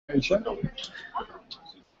Are you sure?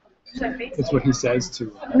 That's what he says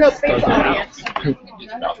to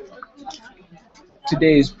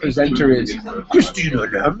Today's presenter is Christina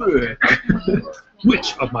Nammack.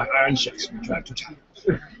 Which of my iron chefs would you like to try?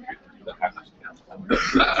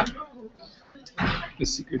 The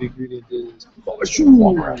secret ingredient is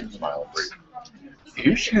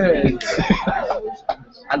fish heads.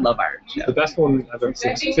 I love Iron Chef. The best one I've ever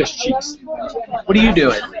seen is fish cheeks. What are you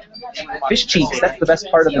doing? Fish cheeks, that's the best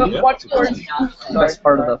part of the meat. The best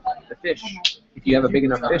part of the fish. If you have a big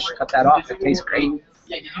enough fish, cut that off. It tastes great.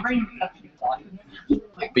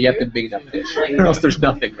 But you have to have big enough fish, or else there's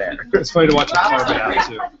nothing there. It's funny to watch it carve it out,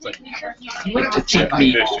 too. It's like, The cheap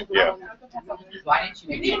meat. Yeah.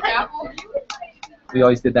 We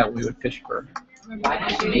always did that when we would fish for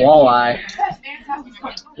walleye.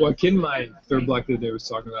 well, a kid in my third block the other day was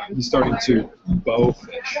talking about he's starting to bow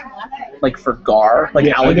fish. Like for gar, like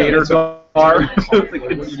alligator gar, like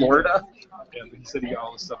in Florida. Yeah, but he said he got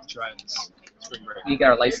all this stuff to try in this spring break. You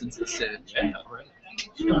got our licenses soon. Yeah, right.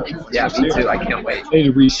 Yeah, me too. I can't wait. I need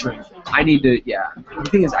to restring. I need to, yeah. The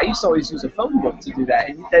thing is, I used to always use a phone book to do that,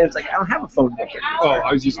 and then it's like, I don't have a phone book anymore. Oh,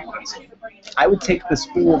 I was using pencil. I would take the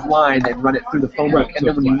spool of line and run it through the phone book, and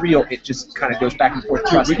then when you reel, it just kind of goes back and forth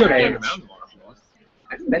across We the could have page. him out tomorrow if you want.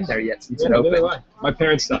 I haven't been there yet since Yeah, it neither opened. do I. My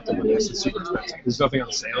parents stopped at this. It's super expensive. There's nothing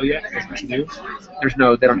on sale yet. There's much new. There's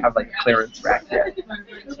no, they don't have like a clearance rack yet.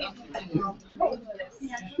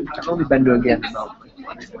 I've only been to again about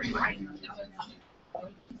like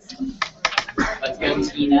Let's go,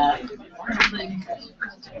 Tina.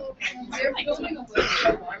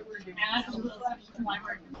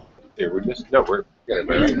 Yeah, we're just, no, we're good.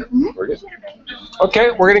 We're good.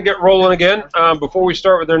 Okay, we're going to get rolling again. Before we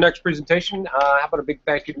start with our next presentation, how about a big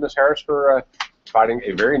thank you to Ms. Harris for providing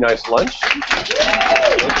a very nice lunch.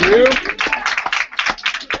 Thank you.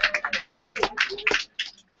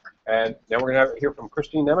 And now we're going to hear from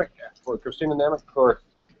Christina Nammack. Christina Nammack for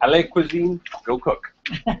LA Cuisine, Go Cook.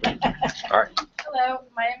 All right. Hello,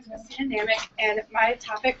 my name is Christina Nammack, and my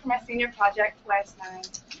topic for my senior project was my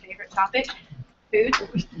favorite topic, food.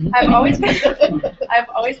 I've always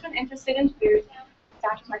been interested in food. In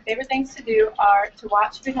fact, my favorite things to do are to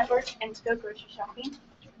watch Food Network and to go grocery shopping.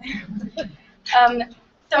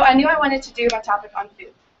 So I knew I wanted to do my topic on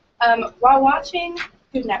food. While watching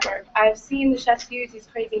Food Network, I've seen the chefs use these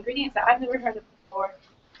crazy ingredients that I've never heard of before.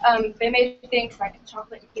 They made things like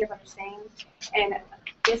chocolate and peanut butter sand and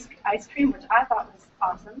bisque ice cream, which I thought was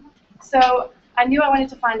awesome. So I knew I wanted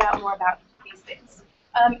to find out more about these things.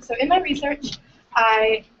 So in my research,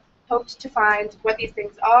 I hoped to find what these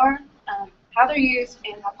things are, how they're used,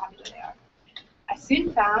 and how popular they are. I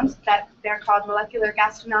soon found that they're called molecular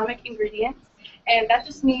gastronomic ingredients, and that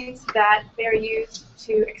just means that they're used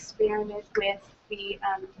to experiment with the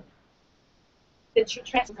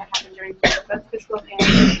transformations that happen during food, both physical and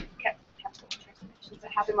chemical transformations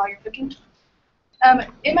that happen while you're cooking.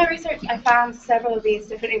 In my research, I found several of these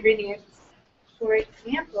different ingredients. For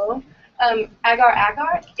example,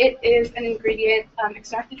 agar-agar, it is an ingredient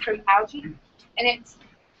extracted from algae, and it's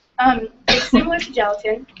similar to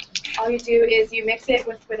gelatin. All you do is you mix it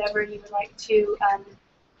with whatever you would like to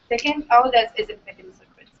thicken. All it does is it thickens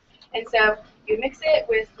liquids. And so you mix it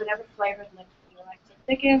with whatever flavored liquid you would like to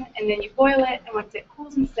thicken, and then you boil it, and once it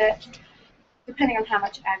cools and sets, depending on how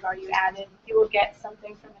much agar you added, you will get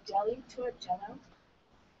something from a jelly to a jello.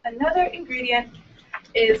 Another ingredient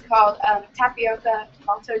is called tapioca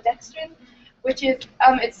maltodextrin, which is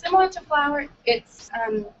it's similar to flour. It's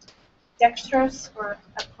dextrose, or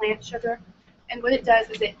a plant sugar, and what it does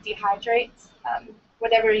is it dehydrates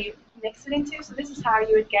whatever you mix it into. So this is how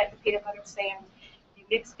you would get the peanut butter sand. You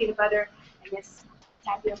mix peanut butter and this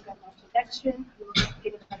tapioca maltodextrin, you will get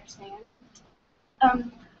peanut butter sand.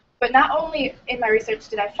 But not only in my research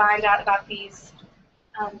did I find out about these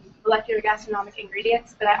molecular gastronomic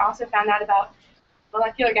ingredients, but I also found out about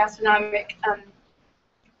molecular gastronomic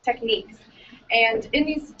techniques. And in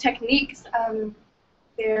these techniques, I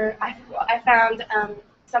found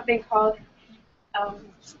something called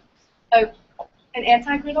an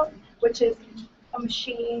anti-griddle, which is a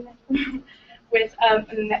machine with a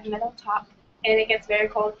metal top, and it gets very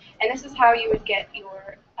cold. And this is how you would get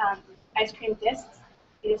your ice cream discs.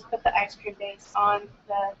 You just put the ice cream base on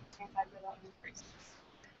the anti-griddle and freeze.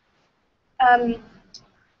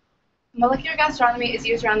 Molecular gastronomy is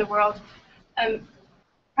used around the world,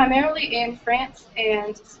 primarily in France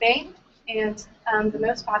and Spain, and the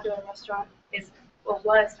most popular restaurant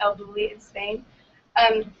was El Bulli in Spain.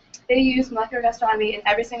 They use molecular gastronomy in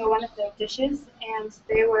every single one of their dishes, and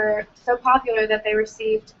they were so popular that they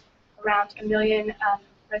received around 1 million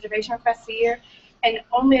reservation requests a year, and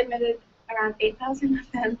only admitted around 8,000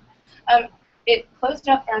 of them. It closed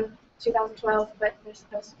up around 2012, but there's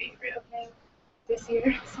supposed to be reopening this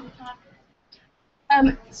year sometime.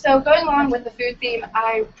 So going along with the food theme,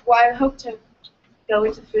 I hope to go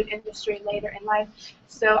into the food industry later in life,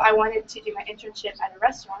 so I wanted to do my internship at a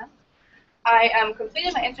restaurant. I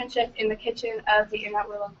completed my internship in the kitchen of the Inn at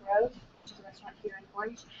Willow Grove, which is a restaurant here in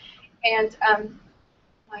Orange, and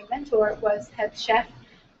my mentor was head chef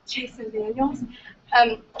Jason Daniels.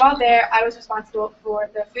 While there, I was responsible for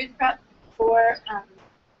the food prep for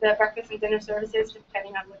the breakfast and dinner services,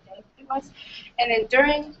 depending on what day it was. And then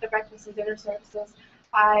during the breakfast and dinner services,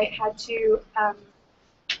 I had to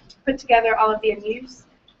put together all of the amuse,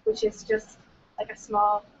 which is just like a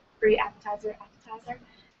small free appetizer,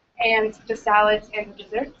 and the salads and the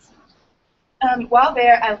desserts. While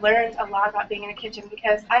there, I learned a lot about being in a kitchen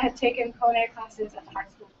because I had taken culinary classes at the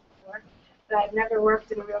art school before, but I'd never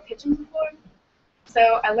worked in a real kitchen before.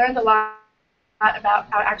 So I learned a lot about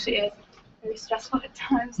how it actually is very stressful at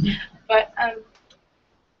times. But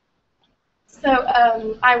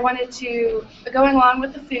I wanted to, going along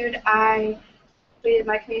with the food, I completed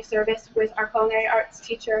my community service with our culinary arts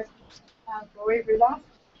teacher, Lori Rudolph.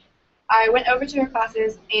 I went over to her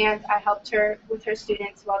classes and I helped her with her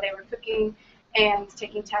students while they were cooking and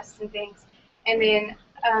taking tests and things. And then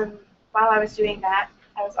while I was doing that,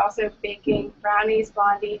 I was also baking brownies,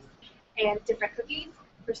 blondies, and different cookies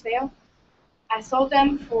for sale. I sold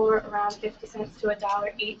them for around 50 cents to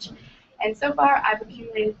 $1 each. And so far, I've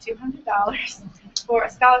accumulated $200 for a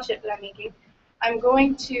scholarship that I'm making. I'm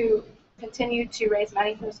going to continue to raise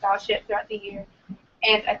money for the scholarship throughout the year.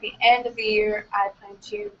 And at the end of the year, I plan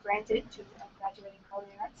to grant it to a graduating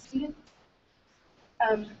culinary arts student.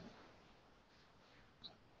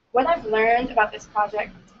 What I've learned about this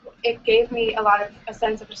project, it gave me a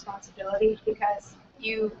sense of responsibility because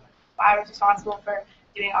I was responsible for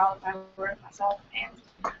doing all of my work myself,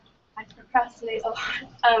 and I procrastinate a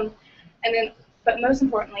lot. But most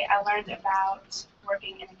importantly, I learned about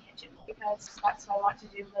working in a kitchen because that's what I want to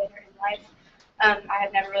do later in life. I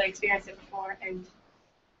had never really experienced it before, and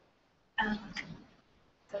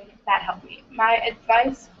so that helped me. My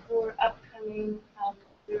advice for upcoming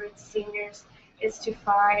fluid seniors is to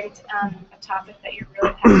find a topic that you're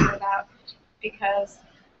really passionate about, because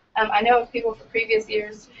I know of people from previous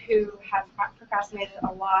years who have procrastinated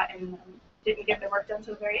a lot and didn't get their work done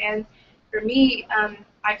until the very end. For me,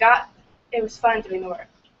 it was fun doing the work.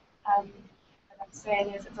 What I'm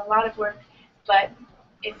saying is it's a lot of work, but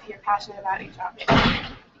if you're passionate about each topic, you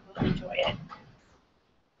will enjoy it.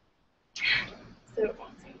 So it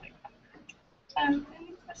won't seem like that.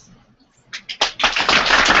 Any questions?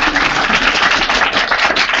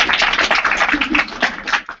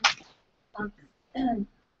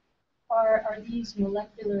 Are these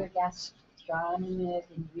molecular gastronomic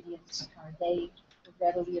ingredients, are they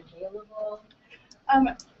readily available?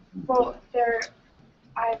 Well,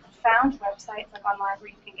 I've found websites like online where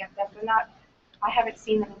you can get them. They're not. I haven't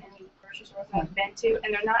seen them in any grocery stores I've been to,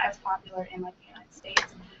 and they're not as popular in like the United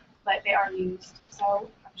States, but they are used. So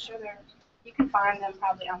I'm sure you can find them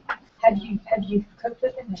probably online. Have you cooked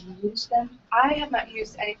with them? Have you used them? I have not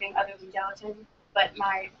used anything other than gelatin, but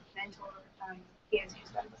my mentor he has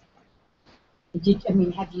used them.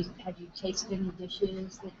 Have you tasted any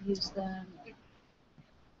dishes that use them?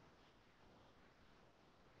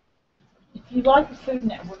 If you like the Food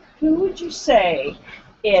Network, who would you say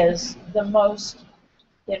is the most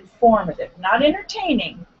informative? Not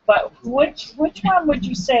entertaining, but which one would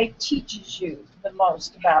you say teaches you the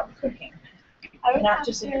most about cooking? Not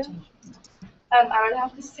just entertaining. I would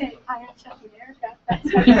have to say Iron Chef America. That's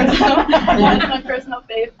my personal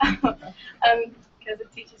fave. Because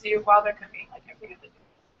it teaches you while they're cooking, like everything that they do.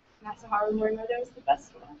 Masa Haru Morimoto is the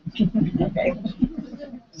best one. Okay.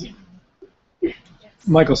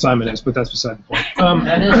 Michael Simon is, but that's beside the point.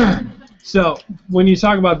 So when you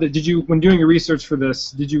talk about when doing your research for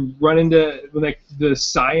this, did you run into like the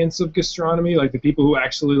science of gastronomy, like the people who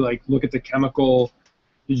actually like look at the chemical?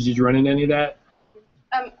 Did you run into any of that?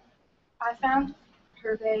 I found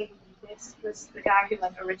Hervé. This was the guy who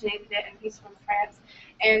like originated it, and he's from France,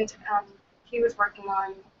 and he was working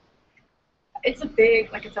on. It's a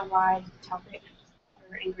wide topic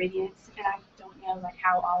for ingredients, and I don't know like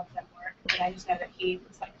how all of them work, but I just know that he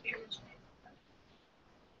was like the originator.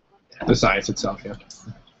 The science itself, yeah.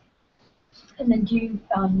 And then do you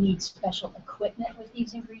need special equipment with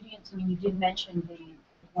these ingredients? I mean, you did mention the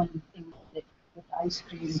one thing that with ice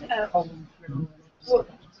cream that's pulling through. Well,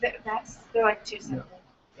 they're like two separate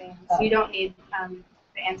things. You don't need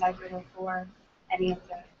the anti-brittle for any of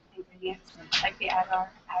the ingredients. Like the agar,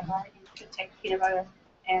 you could take peanut butter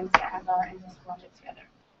and the agar and just blend it together.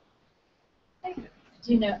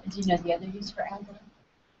 Do you know the other use for algae?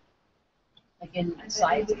 Like in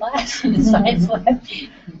science class, in the science lab?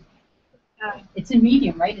 It's a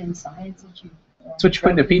medium, right, in science that you... That's what you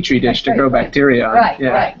put in a petri dish to grow bacteria on. Right, Yeah.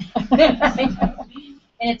 right.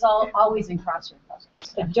 And it's always in crossword puzzles.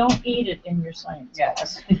 But don't eat it in your science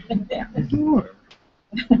class.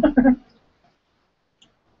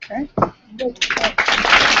 Okay.